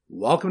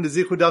Welcome to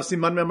Zichud Daf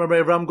Siman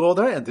Memar Ram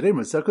Goldar, and today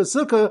we're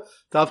Succah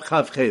Daf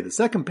Chav Chei, the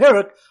second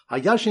parak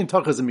Hayashin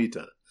Tachas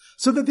Amita.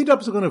 So the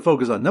things we're going to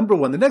focus on. Number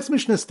one, the next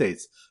Mishnah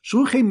states,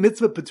 Shulchei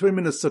mitzvah p'turim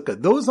min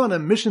sukkah. Those on a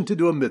mission to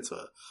do a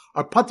mitzvah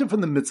are patur from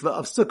the mitzvah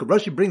of sukkah.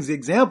 Rashi brings the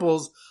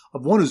examples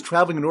of one who's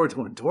traveling in order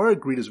to learn Torah,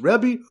 greet his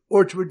Rebbe,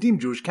 or to redeem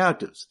Jewish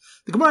captives.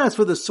 The Gemara asks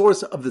for the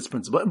source of this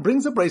principle and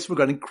brings a brace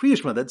regarding Kriya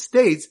Shema that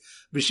states,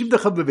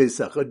 V'shivdecha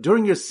b'veisecha,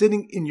 during your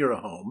sitting in your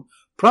home,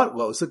 prat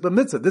lo osek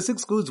b'mitzvah. This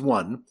excludes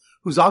one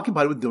who's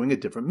occupied with doing a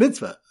different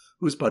mitzvah,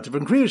 who's patur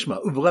from Kriya Shema,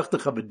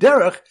 u'v'lechtecha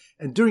b'derech,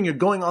 and during your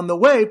going on the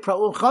way, prat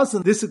lo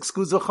chasen. This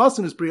excludes a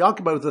chasen who's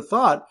preoccupied with a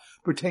thought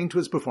pertaining to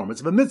his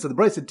performance of a mitzvah. The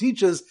Brisa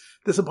teaches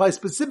this applies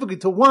specifically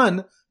to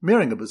one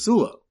marrying a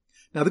basula.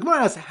 Now the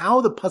Gemara asks how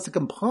the pasuk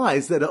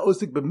implies that a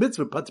osik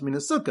b'mitzvah patur min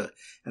sukkah,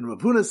 and Rav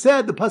Huna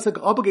said the pasuk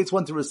obligates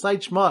one to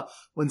recite Shema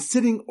when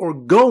sitting or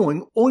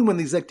going, only when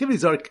these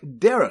activities are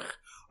kederech,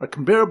 are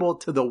comparable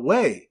to the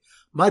way.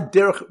 Ma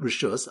derech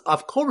rishus,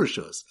 af kol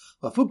rishus,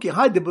 lafuki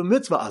haide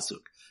b'mitzvah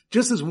asuk.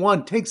 Just as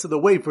one takes to the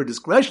way for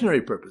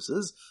discretionary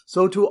purposes,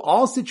 so too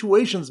all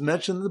situations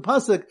mentioned in the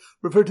pasuk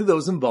refer to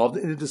those involved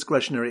in a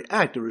discretionary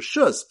act, or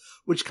rishus,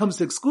 which comes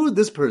to exclude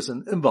this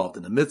person involved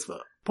in a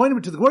mitzvah.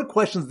 Pointing to the Gemara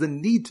questions the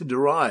need to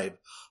derive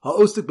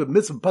ha'osik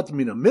b'mitzvah patur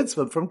min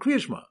mitzvah from Kriya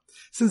Shema,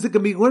 since it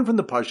can be learned from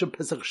the parsha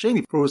Pesach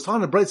Sheni. For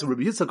Hosan and Brisa,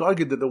 Rabbi Yitzchak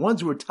argued that the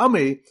ones who were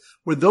tamei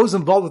were those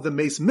involved with the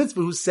mace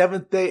mitzvah whose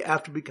seventh day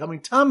after becoming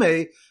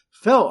tamei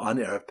fell on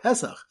Erev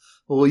Pesach.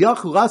 And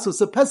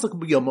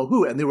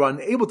they were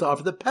unable to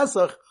offer the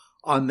Pesach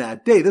on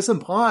that day. This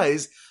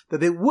implies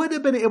that they would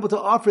have been able to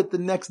offer it the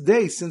next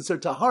day since their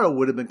Tahara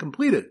would have been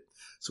completed.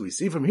 So we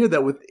see from here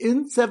that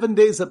within 7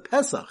 days of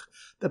Pesach,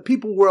 the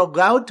people were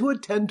allowed to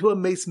attend to a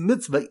mace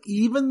mitzvah,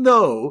 even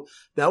though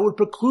that would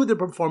preclude the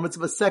performance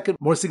of a second,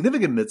 more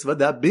significant mitzvah,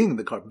 that being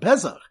the Karban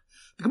Pesach.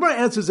 The Gemara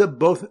answers that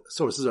both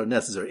sources are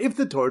necessary. If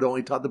the Torah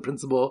only taught the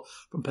principle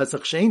from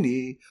Pesach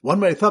Sheni, one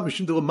might have thought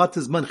Mishum de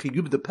Mataz Man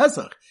Chiyuv de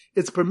Pesach.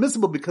 It's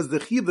permissible because the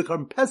Chiyuv, the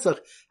Karban Pesach,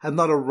 had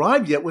not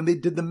arrived yet when they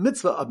did the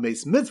mitzvah of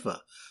Mace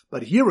Mitzvah.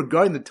 But here,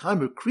 regarding the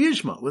time of Kriya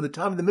Shema, when the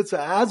time of the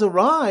mitzvah has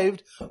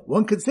arrived,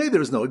 one could say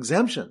there is no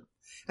exemption.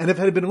 And if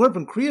it had been learned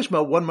from Kriya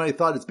Shema, one might have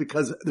thought it's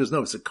because there's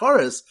no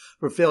sakaris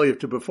for failure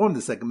to perform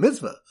the second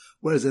mitzvah.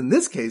 Whereas in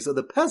this case of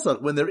the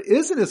Pesach, when there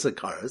isn't a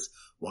sakaris,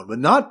 one would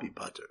not be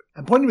patur.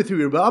 And pointing me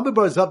through, Rabbi Abba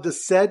Bar Zavda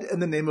said in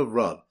the name of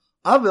Rav,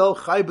 Avel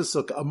chai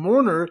b'sukkah, a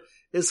mourner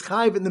is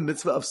chayv in the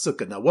mitzvah of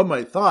sukkah. Now one might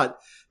have thought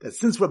that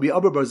since Rabbi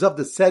Abba Bar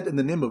Zavda said in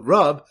the name of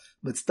Rav,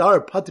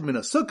 mitzvah patur min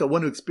sukkah,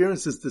 one who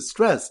experiences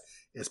distress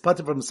is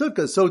patur from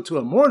sukkah, so to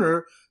a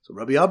mourner. So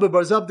Rabbi Abba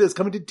Bar Zavda is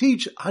coming to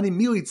teach hani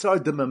mili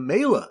tzar de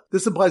mamela.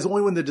 This applies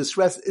only when the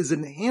distress is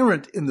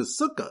inherent in the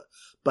sukkah.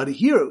 But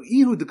here,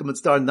 ihu de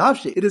kamatzar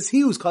nafshe, it is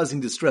he who's causing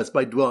distress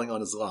by dwelling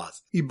on his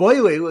loss.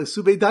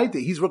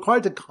 He's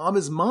required to calm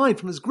his mind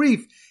from his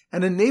grief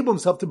and enable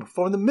himself to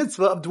perform the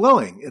mitzvah of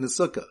dwelling in a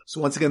sukkah. So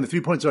once again, the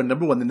 3 points are: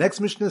 number one, the next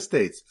Mishnah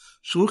states,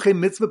 Shulchei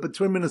mitzvah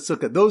p'turim min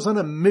sukkah. Those on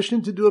a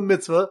mission to do a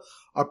mitzvah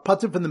are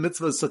patur from the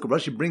mitzvah of sukkah.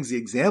 Rashi brings the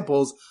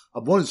examples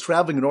of one who's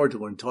traveling in order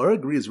to learn Torah,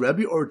 greet his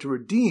Rebbe, or to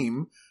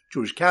redeem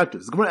Jewish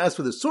captives. The Gemara asks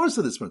for the source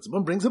of this principle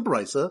and brings a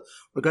brisa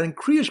regarding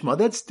Kriya Shema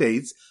that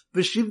states,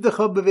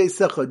 V'shivdecha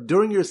b'veisecha,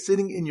 during your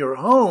sitting in your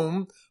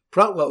home,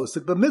 prat la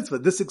osik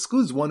b'mitzvah. This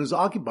excludes one who's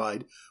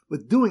occupied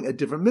with doing a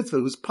different mitzvah,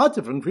 who's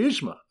patur from Kriya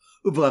Shema.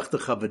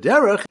 Uv'lechtecha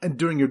b'derech, and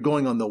during your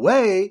going on the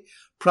way,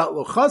 prat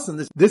lo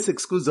chasen. This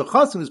excludes a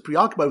chasen who's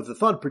preoccupied with the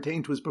thought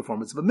pertaining to his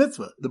performance of a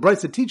mitzvah. The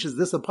brisa teaches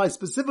this applies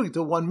specifically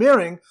to one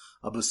marrying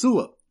a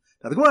basula.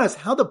 Now the Gemara asks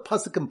how the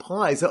pasuk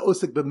implies that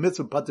osik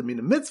b'mitzvah patur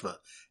min mitzvah.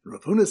 And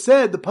Rav Huna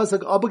said the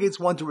pasuk obligates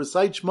one to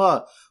recite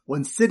Shema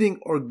when sitting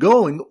or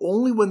going,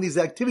 only when these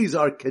activities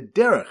are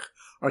kederech,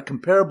 are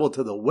comparable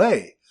to the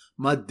way.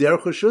 Ma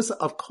derech rishus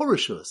av kol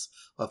rishus,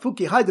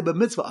 lafuki haide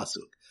b'mitzvah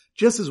asuk.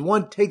 Just as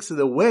one takes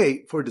it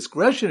away for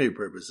discretionary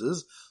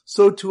purposes,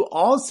 so to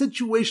all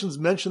situations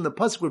mentioned in the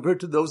pasuk refer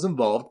to those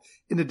involved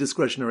in a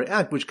discretionary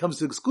act, which comes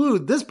to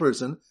exclude this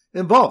person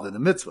involved in the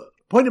mitzvah.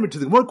 Pointing to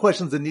the more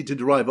questions that need to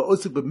derive a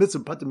osik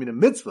b'mitzvah patur min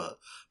mitzvah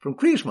from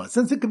Kriya Shema,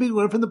 since it can be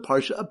learned from the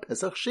parsha of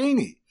Pesach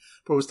Sheni.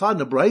 For it was taught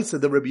in a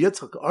brisa that Rabbi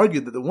Yitzchak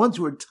argued that the ones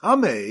who were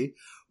tamei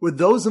were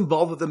those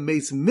involved with the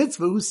mace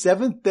mitzvah whose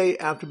seventh day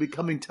after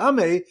becoming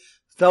tamei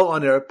fell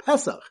on Erev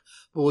Pesach.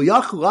 And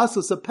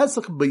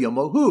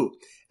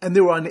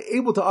they were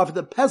unable to offer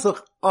the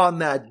Pesach on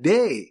that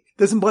day.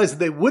 This implies that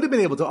they would have been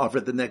able to offer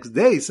it the next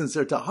day since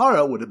their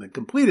Tahara would have been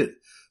completed.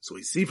 So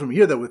we see from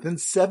here that within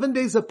 7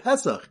 days of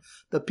Pesach,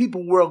 the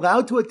people were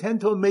allowed to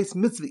attend to a mace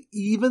mitzvah,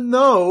 even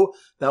though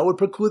that would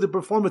preclude the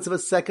performance of a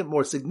second,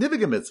 more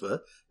significant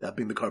mitzvah, that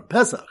being the Karban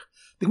Pesach.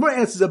 The Gemara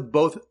answers that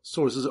both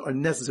sources are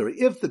necessary.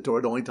 If the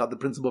Torah only taught the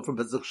principle from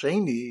Pesach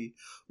Sheni,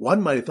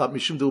 one might have thought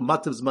Mishum du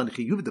Matav Zman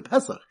Chiyuv de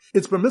Pesach.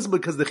 It's permissible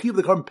because the Chiyuv of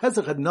the Karban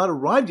Pesach had not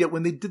arrived yet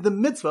when they did the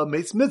mitzvah,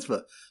 mace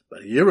mitzvah.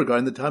 But here,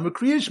 regarding the time of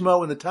Kriya Shema,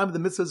 when the time of the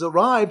mitzvah has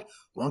arrived,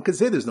 one can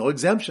say there's no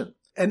exemption.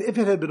 And if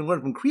it had been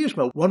learned from Kriya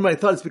Shema, one might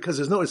have thought it's because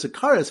there's no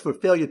Issachar for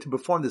failure to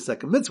perform the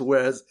second mitzvah,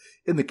 whereas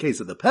in the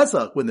case of the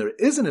Pesach, when there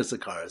is an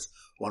Issachar,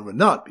 one would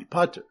not be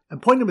pater.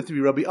 And point number 3,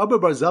 Rabbi Abba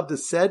bar Zavda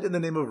said in the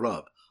name of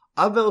Rav,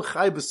 Avel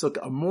chai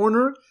b'sukkah, a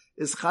mourner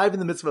is chayv in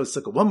the mitzvah of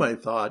sukkah. One might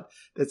have thought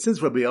that since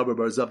Rabbi Abba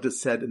bar Zavda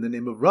said in the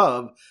name of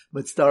Rav,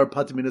 mitzvah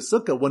pater min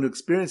sukkah, one who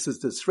experiences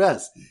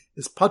distress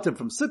is pater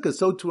from sukkah,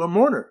 so to a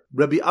mourner.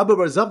 Rabbi Abba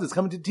bar Zavda is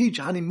coming to teach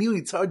hani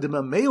mili tzar de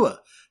mamela.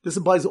 This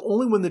implies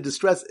only when the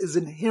distress is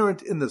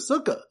inherent in the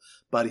sukkah.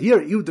 But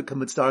here,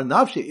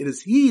 it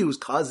is he who's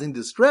causing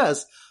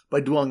distress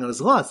by dwelling on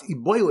his loss.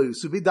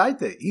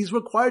 He's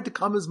required to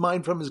calm his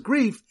mind from his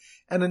grief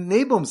and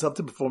enable himself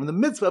to perform the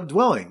mitzvah of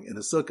dwelling in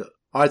a sukkah.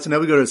 Alright, so now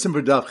we go to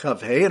Simper Daf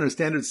Chav Hey, and our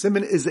standard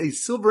simon is a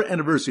silver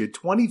anniversary, a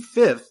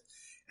 25th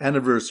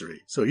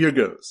anniversary. So here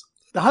goes.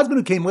 The husband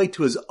who came late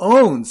to his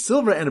own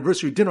silver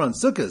anniversary dinner on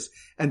Sukkot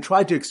and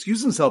tried to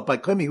excuse himself by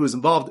claiming he was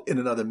involved in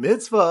another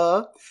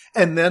mitzvah,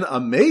 and then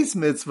a mace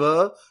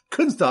mitzvah,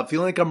 couldn't stop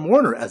feeling like a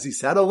mourner as he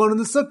sat alone in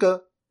the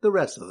sukkah the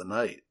rest of the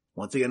night.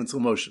 Once again in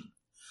slow motion.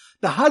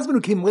 The husband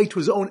who came late to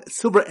his own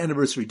silver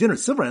anniversary dinner,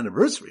 silver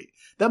anniversary,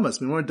 that must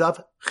be more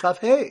Daf Chav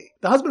Hey.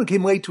 The husband who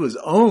came late to his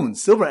own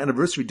silver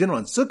anniversary dinner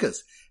on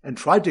Sukkot and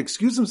tried to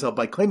excuse himself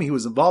by claiming he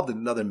was involved in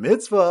another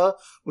mitzvah,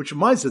 which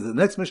reminds us that the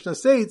next Mishnah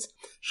states,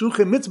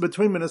 Shulchan mitzvah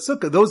between min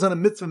sukkah, those on a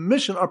mitzvah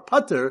mission are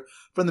pater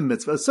from the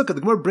mitzvah of sukkah. The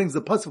Gemara brings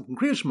the pasuk from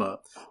Kriya Shema,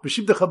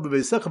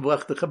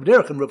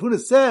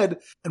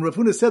 and Rav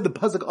Huna said the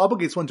pasuk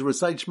obligates one to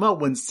recite Shema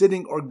when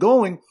sitting or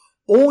going,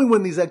 only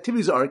when these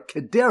activities are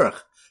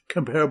kederach,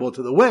 comparable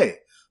to the way.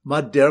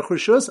 Mad derech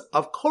rishus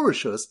of kol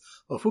rishus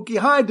of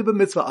fukihai de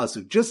b'mitzvah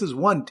asuk. Just as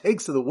one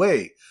takes to the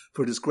way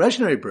for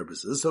discretionary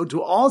purposes, so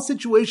to all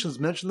situations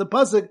mentioned in the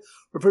pasuk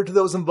refer to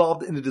those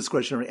involved in a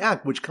discretionary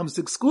act, which comes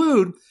to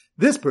exclude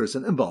this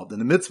person involved in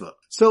the mitzvah.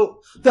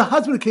 So the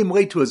husband who came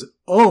late to his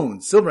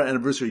own silver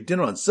anniversary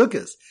dinner on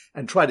Sukkot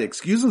and tried to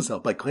excuse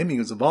himself by claiming he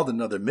was involved in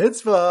another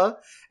mitzvah,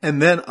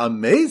 and then a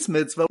mace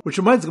mitzvah, which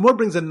reminds the Gemara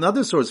brings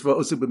another source for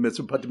osik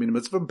b'mitzvah patamina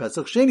mitzvah from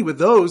Pesach Sheni with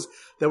those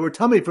that were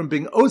tamei from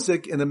being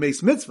osik in a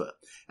mace mitzvah,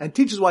 and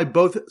teaches why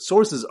both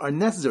sources are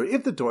necessary.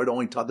 If the Torah had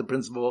only taught the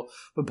principle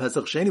from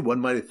Pesach Sheni, one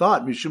might have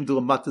thought mishum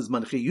d'lamatas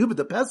man chiyuv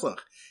the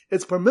Pesach.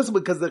 It's permissible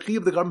because the chiyuv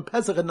of the garden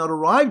Pesach had not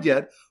arrived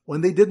yet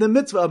when they did the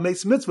mitzvah of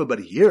mace mitzvah. But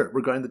here,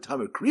 regarding the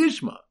time of Kriya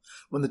Shema,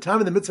 when the time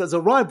of the mitzvah has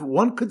arrived,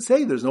 one could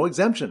say there's no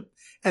exemption.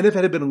 And if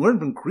it had been learned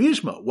from Kriya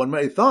Shema, one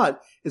might have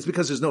thought it's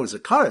because there's no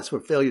Issachar for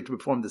failure to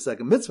perform the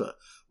second mitzvah.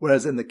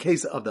 Whereas in the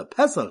case of the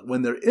Pesach,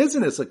 when there is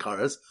an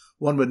Issachar,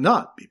 one would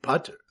not be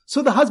pater.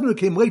 So the husband who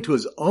came late to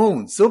his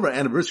own silver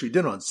anniversary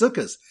dinner on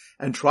Sukkot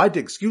and tried to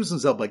excuse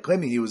himself by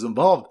claiming he was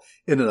involved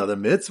in another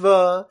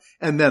mitzvah,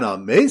 and then a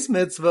mace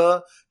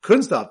mitzvah,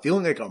 couldn't stop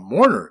feeling like a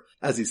mourner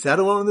as he sat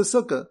alone in the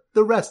sukkah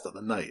the rest of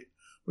the night.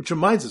 Which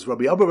reminds us,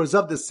 Rabbi Abba bar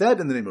Zavda said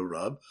in the name of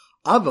Rav,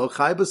 Avel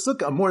chai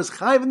b'sukkah, a mourner is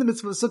chayv in the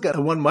mitzvah of sukkah.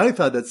 And one might have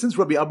thought that since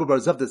Rabbi Abba bar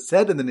Zavda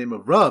said in the name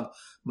of Rav,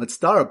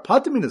 Matztara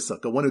pater min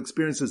sukkah, one who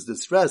experiences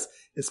distress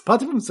is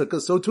pater from sukkah,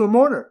 so to a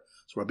mourner.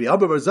 So Rabbi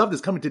Abba bar Zavda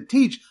is coming to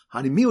teach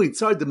hanimili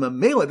tzar de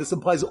mamela. This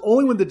implies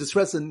only when the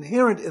distress is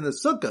inherent in the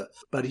sukkah.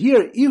 But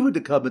here, ihu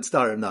dekab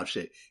mitztara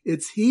nafshe.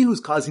 It's he who's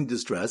causing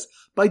distress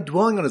by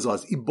dwelling on his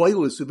loss.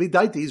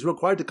 He's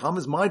required to calm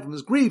his mind from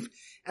his grief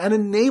and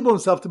enable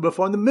himself to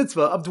perform the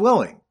mitzvah of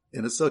dwelling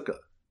in a sukkah.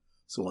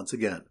 So once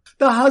again,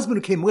 the husband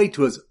who came late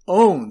to his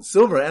own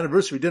silver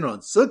anniversary dinner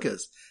on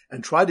Sukkot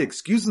and tried to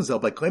excuse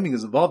himself by claiming he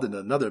was involved in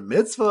another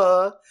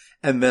mitzvah,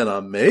 and then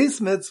a mace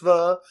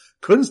mitzvah,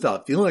 couldn't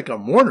stop feeling like a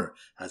mourner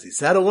as he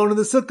sat alone in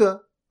the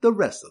sukkah the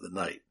rest of the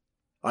night.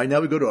 Alright, now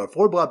we go to our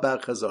 4-block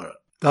back Chazara.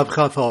 Daf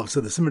Chaf.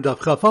 So the Simmer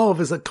Daf Chaf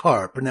is a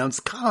car,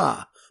 pronounced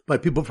ka by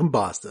people from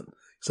Boston.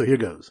 So here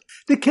goes.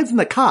 The kids in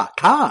the ka,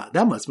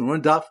 that must be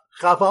one Daf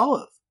Chaf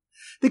Olive.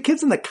 The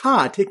kids in the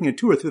car taking a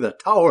tour through the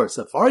Tower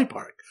Safari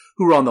Park,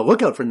 who were on the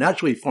lookout for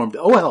naturally formed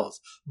ohels,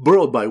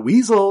 burrowed by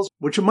weasels,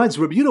 which reminds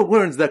Rabbi Yehuda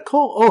learns that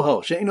kol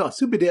ohel she'eino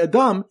asu b'dei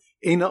adam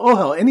eina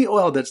ohel. Any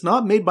ohel that's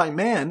not made by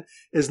man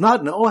is not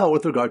an ohel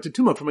with regard to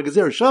tumah, from a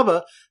gezer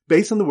shava,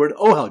 based on the word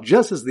ohel.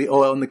 Just as the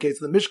ohel in the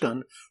case of the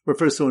Mishkan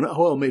refers to an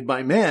ohel made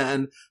by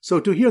man, so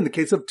too here in the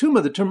case of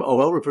tumah, the term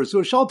ohel refers to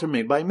a shelter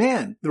made by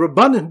man. The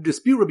Rabbanan who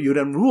dispute Rabbi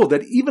Yehuda and rule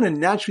that even a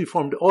naturally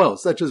formed ohel,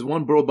 such as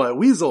one burrowed by a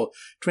weasel,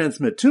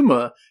 transmit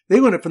tumah, they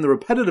learn it from the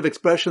repetitive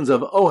expressions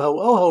of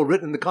ohel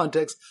written in the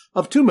context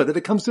of tumah, that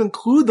it comes to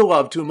include the law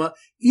of tumah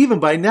even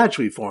by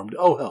naturally formed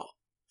ohel.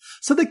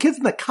 So the kids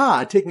in the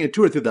car taking a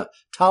tour through the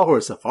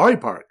Tower Safari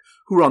Park,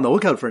 who were on the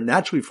lookout for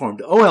naturally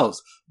formed ohels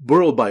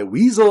burrowed by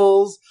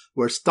weasels,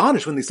 were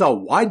astonished when they saw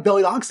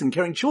wide-bellied oxen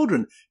carrying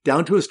children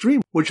down to a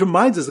stream, which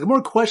reminds us, the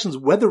Gemara questions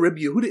whether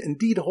Rabbi Yehuda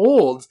indeed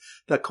holds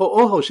that kol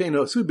ohel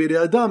she'eino asu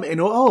b'dei adam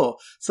eino ohel,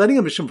 citing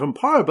a mission from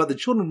Parah about the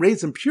children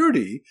raised in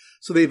purity,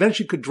 so they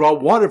eventually could draw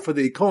water for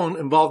the ikon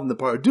involved in the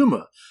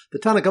paraduma. The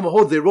Tanna Kama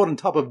holds they rode on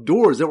top of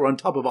doors that were on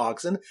top of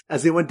oxen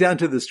as they went down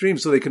to the stream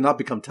so they could not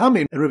become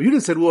tamei. And Rabbi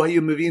Yehuda said, well, hayu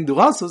mevi'in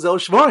durasos el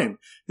shvarim.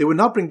 They would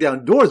not bring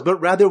down doors,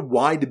 but rather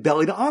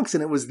wide-bellied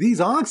oxen. It was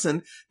these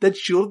oxen that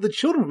Shul shielded the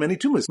children from any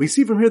tumors. We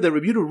see from here that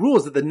Rabbi Yehuda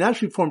rules that the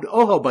naturally formed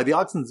ohel by the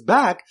oxen's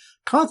back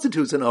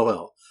constitutes an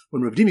ohel.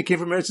 When Rav Dimi came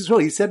from Eretz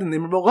Yisrael, he said in the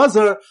name of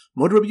Elazar,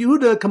 Mod Rabbi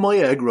Yehuda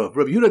Kamoya Egrov.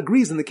 Rabbi Yehuda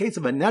agrees in the case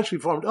of a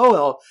naturally formed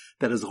ohel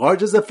that is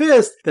large as a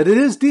fist, that it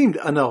is deemed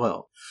an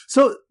ohel.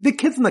 So the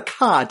kids in the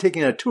car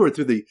taking a tour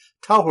through the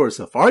Tahor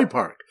Safari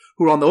Park,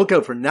 who were on the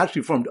lookout for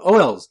naturally formed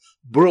ohels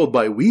burrowed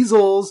by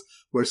weasels,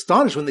 were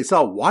astonished when they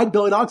saw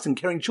wide-bellied oxen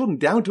carrying children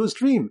down to a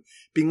stream,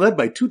 being led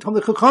by two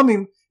Talmid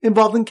Chachamim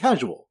involved in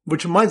casual.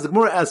 Which reminds the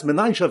Gemara asks,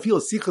 Menayin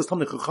shafil sichas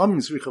Talmid Chachamim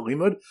sricha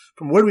limud?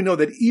 From where do we know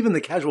that even the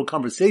casual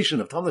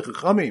conversation of Talmid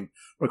Chachamim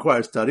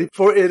requires study?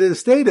 For it is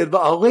stated,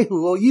 Va'alehu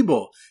lo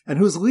yibo, and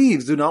whose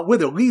leaves do not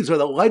wither. Leaves are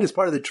the lightest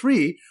part of the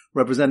tree,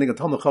 representing a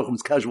Talmid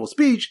Chacham's casual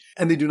speech,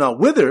 and they do not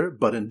wither,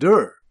 but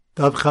endure.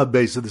 Dav Chav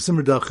Beis, so the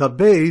Simmer Dav Chav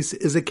Beis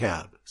is a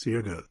cab. So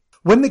here goes.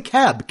 When the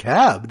cab,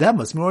 that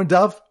must be more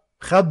Dav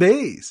Chav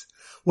Beis.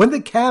 When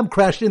the cab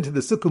crashed into the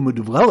Sukkah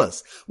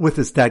Meduvlelas with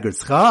the staggered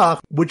schach,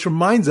 which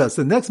reminds us,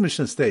 the next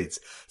Mishnah states,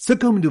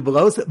 Sukkah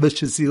Meduvlelas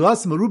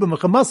v'shesilas meruba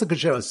mechamasa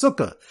kasher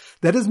sukkah.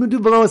 That is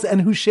Meduvlelas,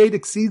 and whose shade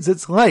exceeds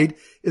its height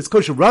is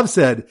kosher. Rav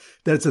said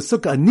that it's a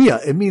sukkah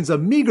aniyah. It means a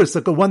meager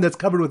sukkah, one that's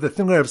covered with a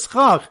thin layer of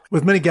schach,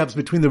 with many gaps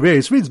between the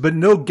various reeds, but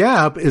no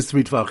gap is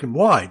 3 tvachim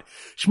wide.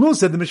 Shmuel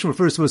said the Mishnah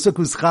refers to a sukkah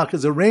whose schach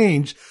is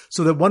arranged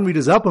so that one reed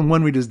is up and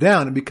one reed is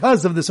down, and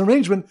because of this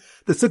arrangement,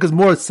 the sukkah is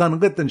more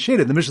sunlit than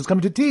shaded. The Mishnah is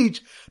coming to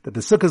teach that the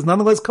sukkah is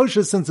nonetheless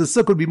kosher, since the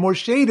sukkah would be more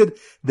shaded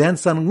than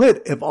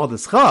sunlit if all the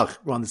schach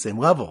were on the same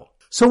level.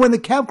 So when the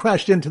cab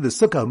crashed into the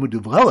Sukkah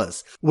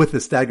Meduvlelas with the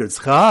staggered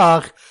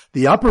schach,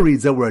 the upper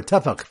reeds that were a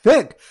tefach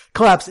thick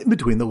collapsed in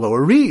between the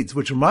lower reeds,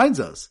 which reminds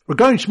us,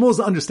 regarding Shmuel's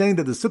understanding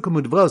that the Sukkah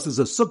Meduvlelas is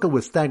a sukkah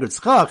with staggered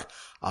schach,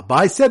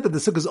 Abai said that the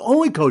sukkah is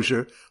only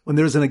kosher when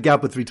there isn't a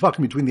gap of 3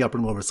 tvachim between the upper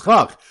and lower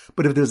schach.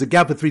 But if there's a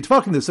gap of 3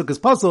 tvachim, the sukkah is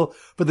puzzle,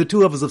 but the two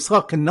levels of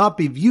schach cannot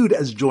be viewed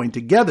as joined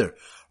together.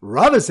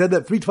 Rava said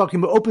that 3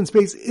 tvachim open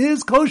space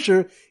is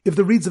kosher if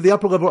the reeds of the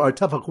upper level are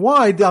tefach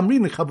wide,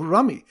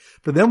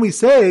 for then we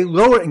say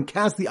lower and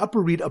cast the upper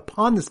reed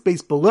upon the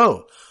space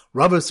below.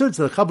 Rava asserts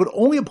that the chabad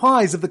only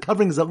applies if the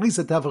covering is at least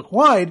a tefach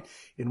wide,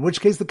 in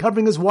which case the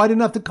covering is wide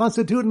enough to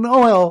constitute an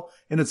ohel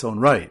in its own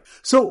right.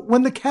 So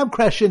when the cab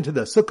crashed into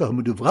the Sukkah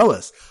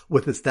Meduvlelas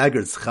with the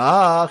staggered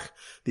schach,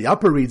 the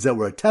upper reeds that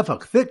were a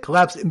tefach thick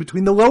collapsed in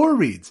between the lower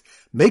reeds,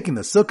 making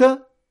the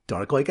sukkah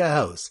dark like a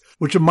house.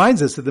 Which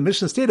reminds us that the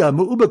Mishnah stated,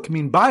 Mu'uba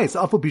kamin bayis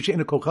afal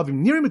pishe'ena kol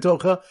chavim niri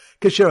mitocha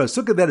kasher, a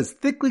sukkah that is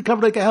thickly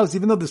covered like a house,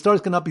 even though the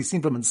stars cannot be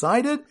seen from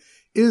inside it,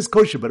 is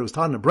kosher. But it was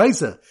taught in a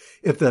brisa,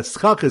 if the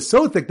schach is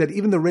so thick that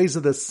even the rays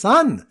of the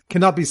sun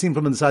cannot be seen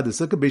from inside the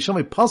sukkah, Beis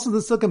Shammai passes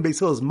the sukkah and Beis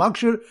Hillel is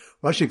makshir.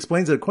 Rashi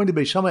explains that according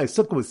to Beis Shammai, a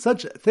sukkah with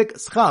such thick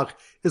schach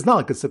is not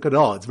like a sukkah at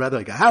all. It's rather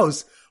like a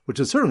house, which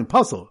is certainly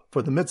puzzle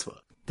for the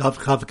mitzvah. Dav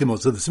Chav Gimel.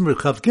 So the Simmer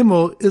Chav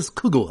Gimel is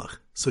Kugelach.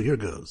 So here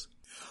goes.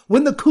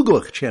 When the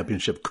Kugelach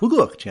Championship,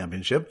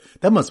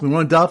 that must be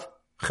one Dav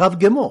Chav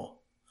Gimel.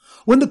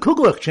 When the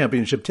Kugelach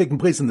Championship taking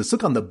place in the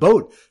sukkah on the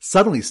boat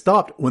suddenly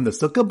stopped when the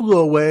sukkah blew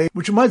away,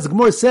 which reminds the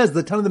Gemara says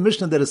the time of the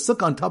Mishnah that a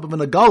sukkah on top of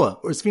an agala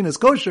or sfina is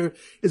kosher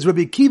is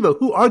Rabbi Akiva,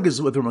 who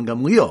argues with Rabbi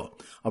Gamliel.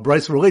 A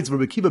brisa relates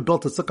Rabbi Akiva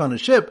built a sukkah on a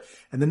ship,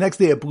 and the next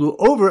day it blew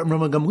over, and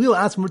Rabbi Gamliel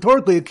asked him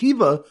rhetorically,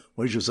 Akiva,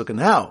 where's your sukkah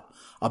now?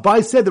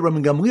 Abai said that Rabbi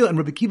Gamliel and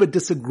Rabbi Akiva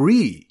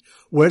disagree,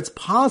 where it's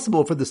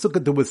possible for the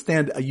sukkah to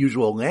withstand a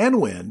usual land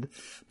wind,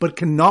 but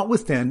cannot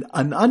withstand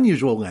an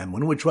unusual land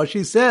wind, which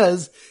Rashi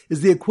says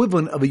is the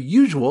equivalent of a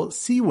usual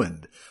sea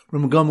wind.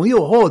 Rabbi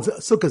Gamliel holds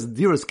sukkah's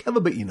diras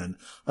keva be'inan.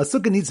 A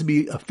sukkah needs to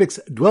be a fixed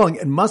dwelling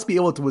and must be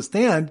able to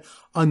withstand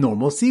a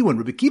normal sea wind.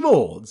 Rabbi Akiva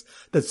holds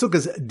that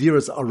sukkah's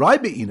diras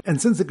arai be'inan,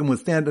 and since it can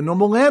withstand a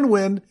normal land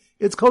wind,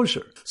 it's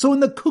kosher. So when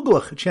the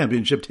Kugelach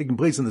Championship taking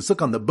place in the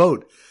sukkah on the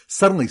boat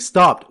suddenly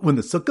stopped when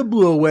the sukkah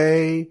blew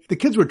away, the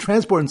kids were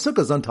transporting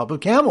sukkahs on top of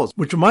camels,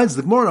 which reminds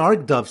the Gemara in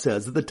Arik Daf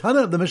says that the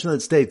Tana of the Mishnah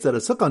that states that a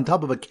sukkah on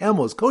top of a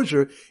camel is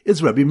kosher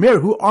is Rabbi Meir,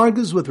 who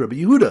argues with Rabbi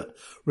Yehuda.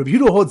 Rabbi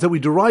Yehuda holds that we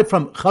derive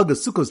from Chag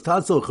Sukkos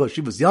Tatzil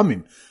Chashivas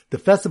Yamim, the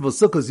festival of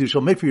Sukkos you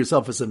shall make for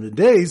yourself for 7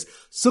 days,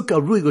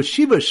 Sukkah Rui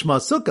Goshiva Shma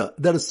Sukkah,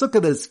 that a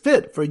sukkah that is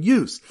fit for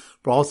use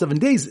for all 7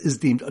 days is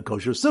deemed a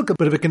kosher sukkah.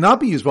 But if it cannot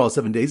be used for all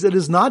 7 days, it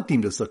is not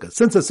deemed a sukkah.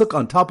 Since a sukkah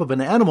on top of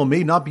an animal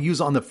may not be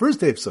used on the first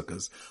day of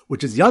sukkahs,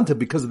 which is Yantiv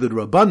because of the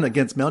Rabban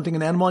against mounting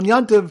an animal on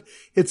Yantiv,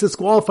 it's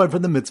disqualified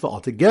from the mitzvah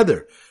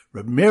altogether.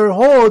 Rabbi Meir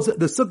holds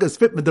the sukkah is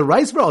fit with the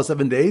rice for all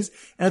 7 days,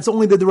 and it's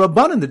only the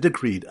Rabbanan that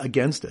decreed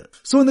against it.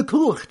 So when the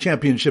Kugelach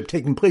Championship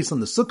taking place on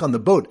the sukkah on the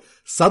boat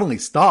suddenly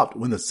stopped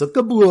when the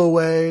sukkah blew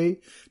away,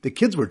 the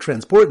kids were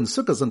transporting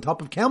sukkahs on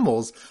top of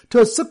camels to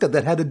a sukkah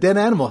that had a dead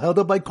animal held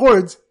up by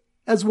cords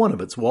as one of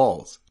its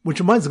walls.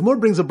 Which reminds, the Gemara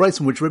brings a brisa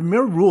in which Rabbi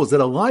Meir rules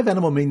that a live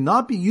animal may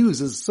not be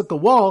used as a sukkah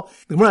wall.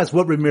 The Gemara asks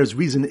what Rabbi Meir's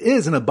reason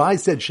is, and Abai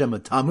said Shema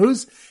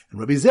Tamuz, and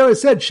Rabbi Zera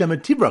said Shema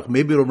Tivrach,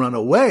 maybe it'll run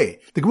away.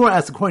 The Gemara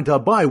asks according to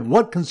Abai,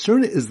 what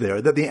concern is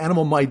there that the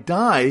animal might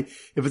die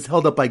if it's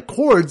held up by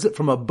cords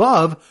from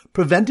above,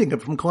 preventing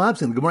it from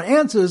collapsing? The Gemara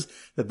answers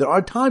that there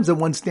are times that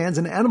one stands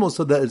an animal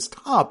so that its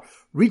top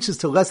reaches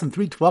to less than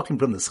 3 tefachim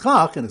from the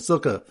schach, in a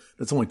sukkah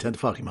that's only 10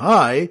 tefachim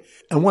high,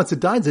 and once it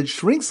dies, it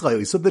shrinks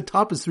slightly, so the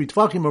top is 3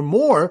 tefachim or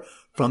more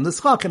from the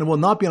schach, and it will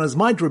not be on his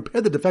mind to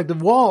repair the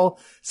defective wall,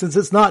 since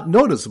it's not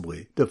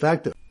noticeably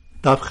defective.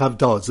 Daf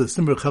Chavdalad, so the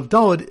symbol of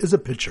Chavdalad is a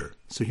pitcher.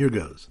 So here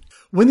goes.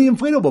 When the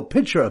inflatable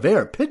pitcher of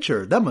air,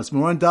 that must be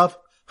more on Daf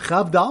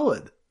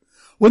Chavdalad.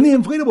 When the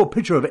inflatable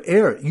pitcher of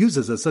air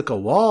uses a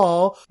sukkah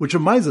wall, which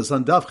reminds us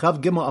on Daf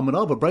Chav Gimel Amud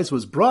Aleph, a brayso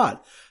was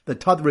brought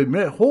that taught the Rebbe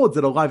Meir holds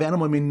that a live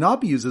animal may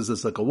not be used as a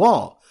sukkah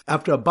wall.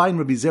 After Abai and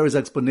Rabbi Zera's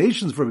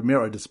explanations for Rebbe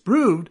Meir are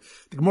disproved,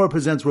 the Gemara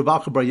presents Rav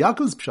Acha bar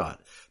Yaakov's pshat.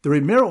 The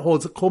Rebbe Meir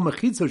holds kol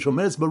mechitza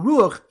shomeres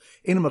baruch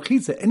in a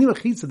mechitza. Any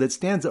mechitza that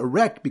stands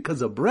erect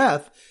because of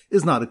breath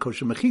is not a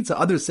kosher mechitza.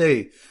 Others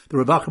say the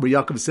Rav Acha bar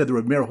Yaakov said the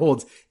Rebbe Meir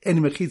holds any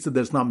mechitza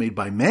that's not made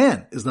by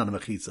man is not a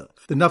mechitza.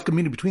 The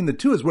nafkamina between the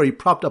two is where he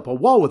propped up a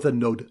wall with a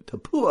nod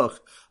tapuach,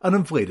 an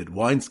inflated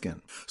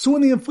wineskin. So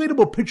when the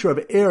inflatable pitcher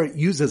of air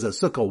uses a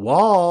sukkah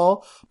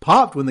wall,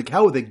 popped when the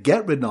cow with a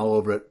get written all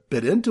over it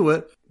bit into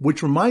it,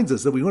 which reminds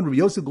us that we learn Rabbi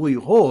Yosef Guli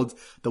holds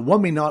that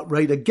one may not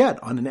write a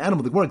get on an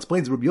animal. The Gemara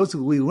explains Rabbi Yosef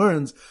Guli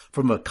learns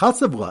from a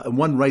kasavla, and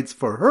one writes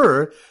for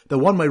her that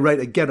one may write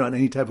a get on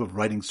any type of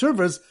writing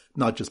surface,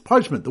 not just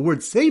parchment. The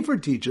word sefer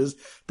teaches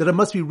that it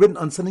must be written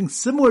on something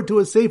similar to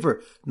a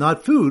sefer,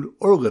 not food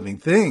or living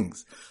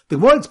things. The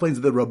Gemara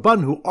explains that the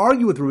Rabban who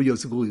argue with Rabbi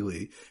Yosef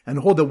Guli and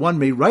hold that one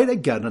may write a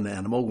get on an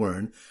animal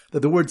learn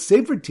that the word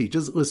sefer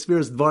teaches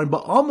l'sfiras dvarim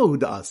ba'alma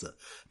da'asa,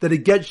 that a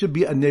get should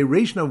be a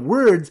narration of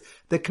words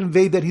that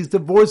convey that he's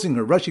divorcing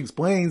her. Rashi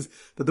explains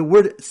that the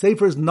word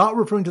sefer is not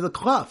referring to the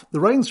klaf, the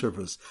writing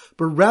surface,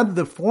 but rather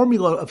the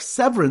formula of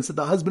severance that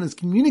the husband is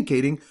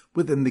communicating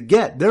within the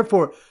get.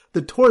 Therefore,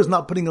 the Torah is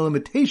not putting a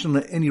limitation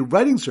on any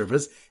writing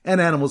surface,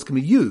 and animals can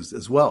be used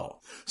as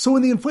well. So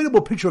when the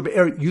inflatable pitcher of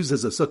air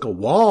uses a sukkah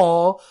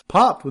wall,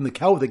 popped when the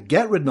cow with a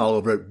get written all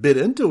over it bit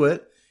into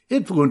it,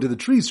 it flew into the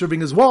tree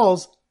serving as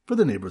walls for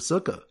the neighbor's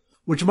sukkah.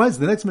 Which reminds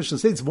the next Mishnah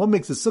states, if one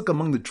makes a sukkah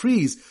among the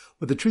trees,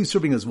 with the tree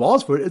serving as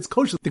walls for it, it's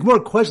kosher. The Gemara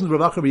questions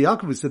Rav Acha bar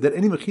Yaakov, who said that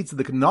any mechitza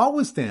that cannot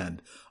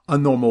withstand a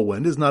normal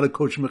wind is not a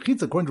kosher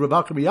mechitza. According to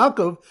Rav Acha bar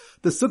Yaakov,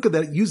 the sukkah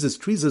that uses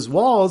trees as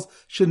walls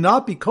should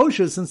not be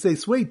kosher since they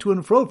sway to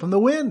and fro from the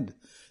wind.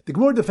 The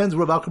Gemara defends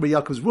Rav Acha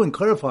bar Yaakov's ruling,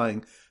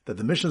 clarifying that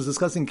the Mishnah is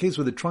discussing a case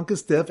where the trunk is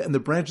stiff and the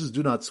branches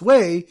do not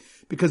sway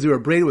because they are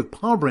braided with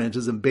palm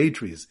branches and bay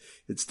trees.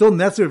 It's still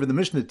necessary for the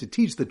Mishnah to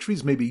teach that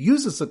trees may be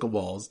used as sukkah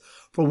walls,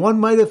 for one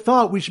might have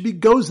thought we should be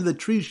goes that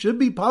trees should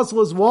be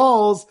possible as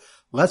walls,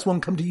 lest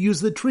one come to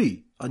use the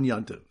tree on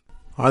Yantiv.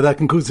 All right, that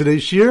concludes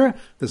today's shir.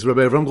 This is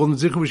Rabbi Avram Golden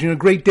Zichur wishing you a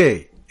great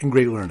day and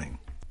great learning.